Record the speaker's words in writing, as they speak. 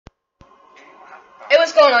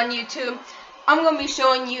what's going on YouTube? I'm going to be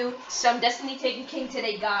showing you some Destiny Taken King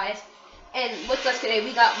today, guys. And with us today,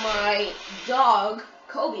 we got my dog,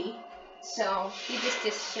 Kobe. So, he's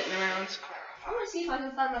just sitting around. I want to see if I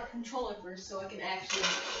can find my controller first so I can actually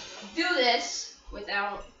do this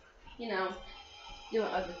without, you know, doing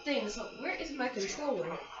other things. So, where is my controller?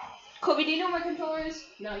 Kobe, do you know where my controller is?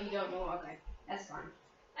 No, you don't know. Okay, that's fine.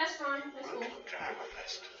 That's fine. That's cool.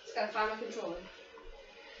 Just gotta find my controller.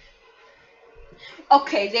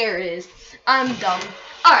 Okay, there it is. I'm dumb.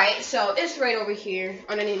 Alright, so it's right over here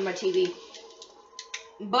underneath my TV.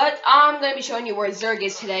 But I'm going to be showing you where Zerg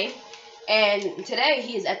is today. And today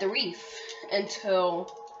he is at the reef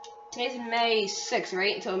until, today's May 6th,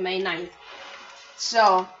 right? Until May 9th.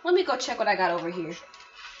 So, let me go check what I got over here.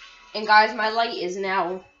 And guys, my light is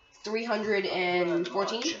now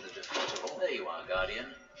 314. There you are, Guardian.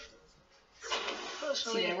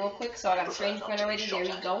 See that real quick? So I got a strange printer rating. There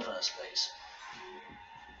we go.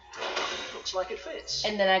 Looks like it fits.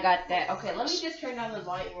 And then I got that. Okay, let me just turn down the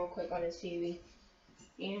volume real quick on his TV.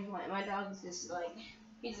 And my dog is just like,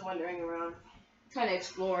 he's wandering around, trying to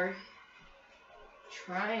explore.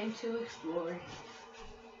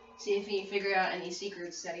 See if he can figure out any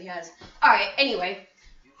secrets that he has. Alright, anyway.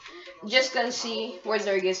 Just gonna see where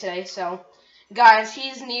Zerg is today. So, guys,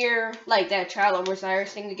 he's near, like, that Child of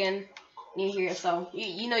Osiris thing again. Near here. So,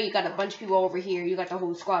 you know you got a bunch of people over here. You got the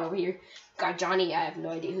whole squad over here. Got Johnny. I have no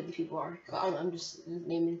idea who the people are. I'm just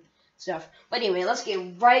naming stuff. But anyway, let's get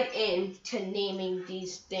right into naming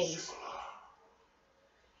these things.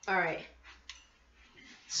 Alright.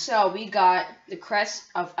 So, we got the crest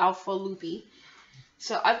of Alpha Loopy.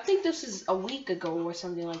 So, I think this is a week ago or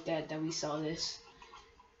something like that we saw this.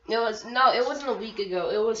 It wasn't a week ago.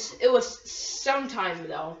 It was sometime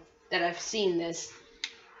though that I've seen this,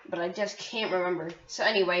 but I just can't remember. So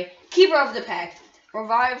anyway, Keeper of the Pack,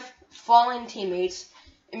 revive fallen teammates,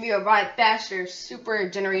 and be revived faster. Super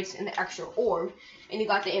generates an extra orb, and you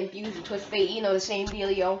got the infuse the twist fate. You know, the same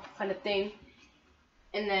dealio kind of thing.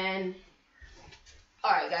 And then,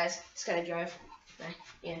 all right, guys, just gotta drive.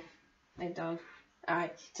 Yeah, my dog. All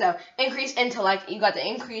right, so increased intellect. You got the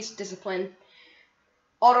increased discipline.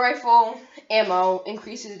 Auto rifle ammo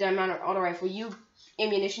increases the amount of auto rifle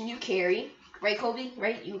ammunition you carry. Right, Kobe?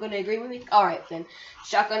 Right? You gonna agree with me? Alright, then.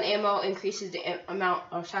 Shotgun ammo increases the amount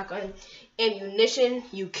of shotgun ammunition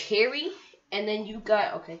you carry. And then you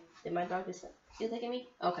got, okay, did my dog just look at me?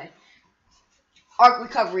 Okay. Arc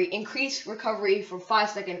recovery. Increase recovery for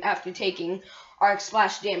 5 seconds after taking arc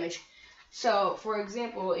splash damage. So, for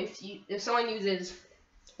example, if someone uses,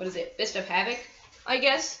 what is it, Fist of Havoc, I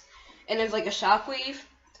guess, and there's like a shockwave,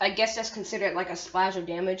 I guess that's considered like a splash of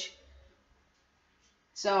damage.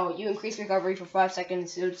 So you increase recovery for 5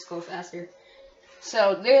 seconds, it'll just go faster.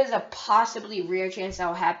 So there's a possibly rare chance that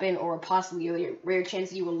will happen, or a possibly rare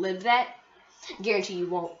chance you will live that. Guarantee you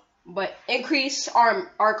won't. But increase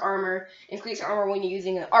arc armor, increase armor when you're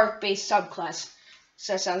using an arc-based subclass.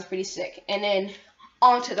 So that sounds pretty sick. And then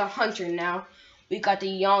on to the hunter now. We got the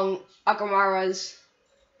young Akamara's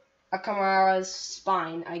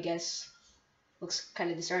spine, I guess. Looks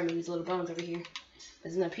kind of disarming, these little bones over here.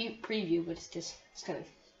 There's no preview, but it's kind of,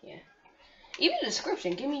 yeah. Even the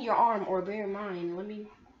description, give me your arm or bear mine. Let me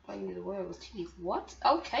find you the world with teeth. What?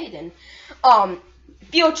 Okay, then.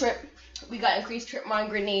 Field trip. We got increased trip mine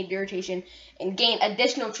grenade irritation and gain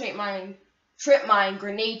additional trip mine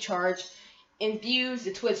grenade charge. Infuse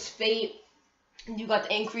the twist fate. You got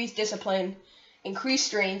the increased discipline, increased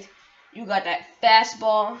strength. You got that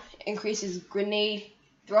fastball, increases grenade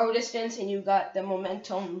throw distance, and you got the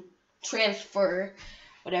momentum transfer,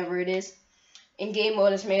 whatever it is. In game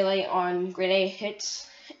mode is melee on grenade hits,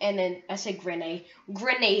 and then I say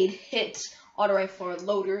grenade hits, auto rifle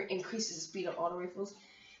loader increases the speed of auto rifles,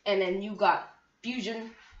 and then you got fusion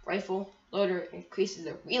rifle loader increases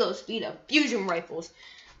the reload speed of fusion rifles.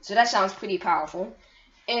 So that sounds pretty powerful.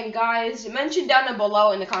 And guys, mention down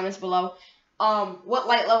below in the comments below, what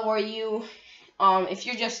light level are you? If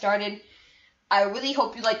you're just started, I really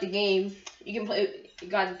hope you like the game. You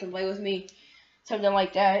guys can play with me, something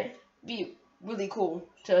like that. Be really cool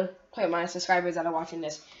to play with my subscribers that are watching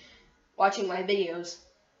my videos.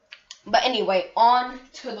 But anyway, on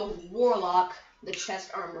to the Warlock, the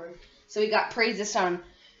chest armor. So we got Praise the Sun.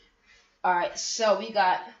 Alright, so we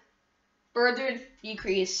got further,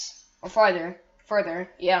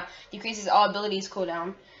 yeah, decreases all abilities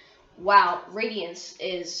cooldown. Wow, Radiance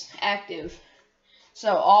is active.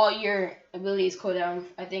 So all your abilities cooldown,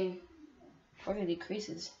 I think, further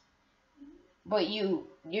decreases. But your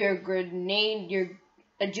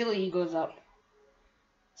agility goes up.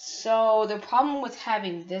 So the problem with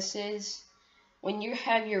having this is when you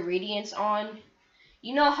have your radiance on,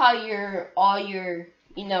 you know how all your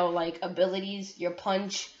like abilities, your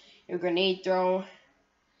punch, your grenade throw,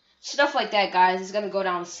 stuff like that, guys, is gonna go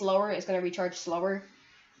down slower. It's gonna recharge slower,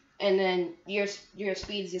 and then your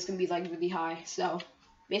speed is just gonna be like really high. So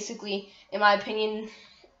basically, in my opinion,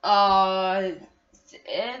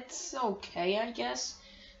 it's okay, I guess.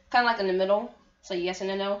 Kind of like in the middle. So yes and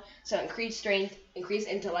a no. So increased strength, increase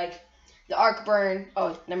into like the arc burn.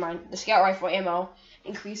 Oh, never mind. The scout rifle ammo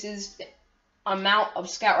increases the amount of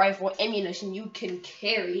scout rifle ammunition you can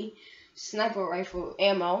carry. Sniper rifle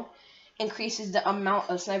ammo increases the amount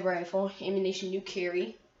of sniper rifle ammunition you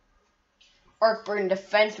carry. Arc burn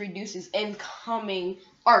defense reduces incoming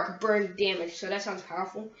arc burn damage. So that sounds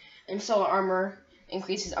powerful. And solar armor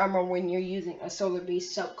increases armor when you're using a solar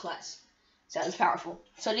based subclass. Sounds powerful.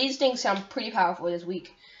 So these things sound pretty powerful this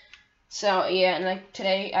week. So yeah, and like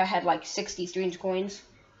today I had like 60 strange coins,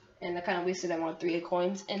 and I kind of wasted them on 3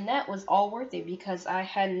 coins, and that was all worth it because I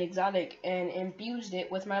had an exotic and infused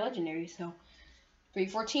it with my legendary. So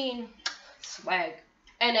 314 swag.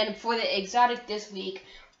 And then for the exotic this week,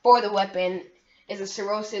 for the weapon is a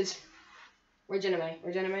Cirrhosis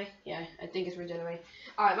Regenime. Yeah, I think it's Regenime.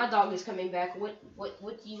 All right, my dog is coming back. What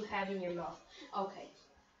do you have in your mouth? Okay.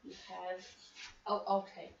 You have, oh,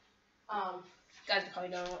 okay, guys are probably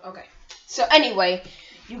don't know. Okay, so anyway,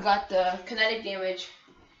 you got the kinetic damage,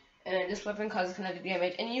 and then this weapon causes kinetic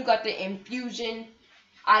damage, and you got the infusion.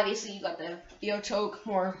 Obviously, you got the Theo choke,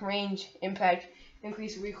 more range, impact,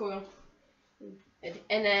 increased recoil,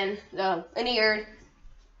 and then the linear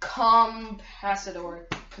capacitor.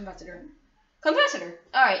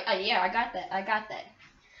 Alright, yeah, I got that.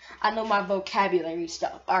 I know my vocabulary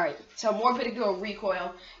stuff. Alright, so more predictable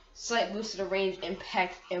recoil, slight boost to the range,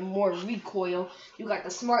 impact, and more recoil. You got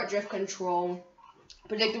the smart drift control,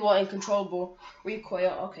 predictable and controllable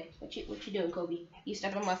recoil. Okay, what you doing, Kobe? He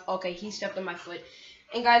stepped on my foot.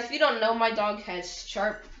 And guys, if you don't know, my dog has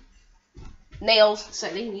sharp nails, so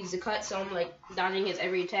he needs to cut. So I'm like dodging his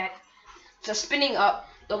every attack. So spinning up,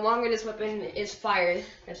 the longer this weapon is fired,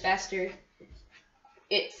 the faster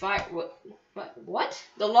it fire. What?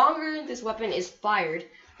 The longer this weapon is fired,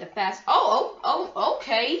 the fast.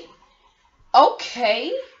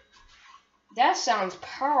 Okay. That sounds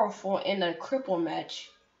powerful in a cripple match.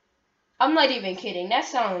 I'm not even kidding. That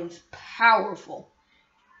sounds powerful.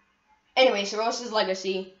 Anyway, Cirrhosis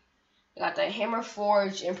Legacy. Got the Hammer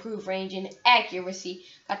Forge, improved range and accuracy.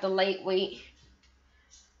 Got the lightweight.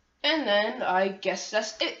 And then I guess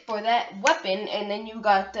that's it for that weapon. And then you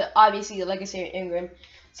got the obviously the Legacy Ingram.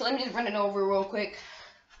 So let me just run it over real quick.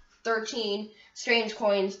 13 strange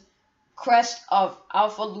coins, crest of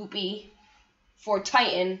Alpha Loopy for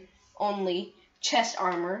Titan only, chest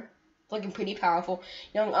armor, looking pretty powerful.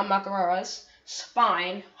 Young Amakara's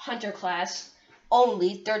spine, hunter class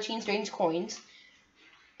only, 13 strange coins.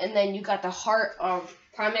 And then you got the heart of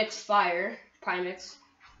Primex Fire,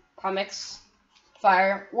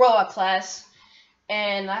 Warlock class.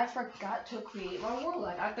 And I forgot to create my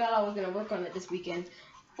Warlock. I thought I was going to work on it this weekend,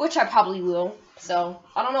 which I probably will. So,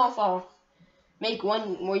 I don't know if I'll make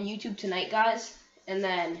one more YouTube tonight, guys. And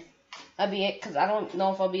then that'll be it, because I don't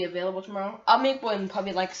know if I'll be available tomorrow. I'll make one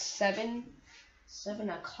probably like 7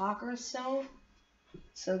 o'clock or so.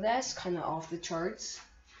 So, that's kind of off the charts.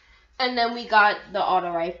 And then we got the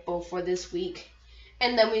auto rifle for this week.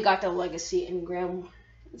 And then we got the Legacy Ingram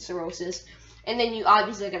Cirrhosis. And then you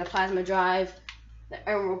obviously got a plasma drive, the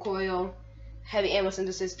emerald coil, heavy ammo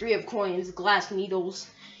synthesis, 3 of coins, glass needles.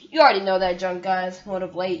 You already know that junk, guys. Mode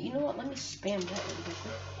of late. You know what? Let me spam that really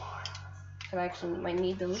quick. I actually might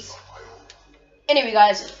need those. Anyway,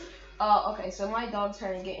 guys. Okay, so my dog's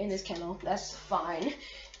trying to get in his kennel. That's fine.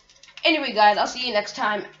 Anyway, guys, I'll see you next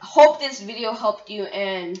time. Hope this video helped you,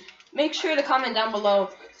 and make sure to comment down below,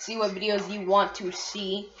 see what videos you want to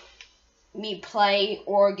see me play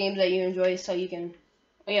or games that you enjoy, so you can,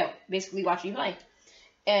 basically watch me play.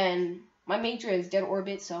 And my major is Dead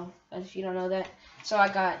Orbit, so if you don't know that. So I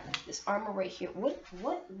got this armor right here. What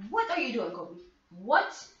are you doing, Kobe?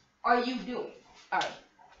 What are you doing? Alright.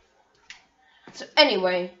 So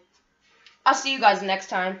anyway, I'll see you guys next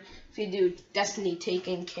time if you do Destiny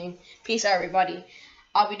Taken King. Peace out, everybody.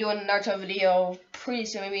 I'll be doing a Naruto video pretty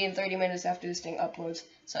soon, maybe in 30 minutes after this thing uploads.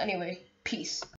 So anyway, peace.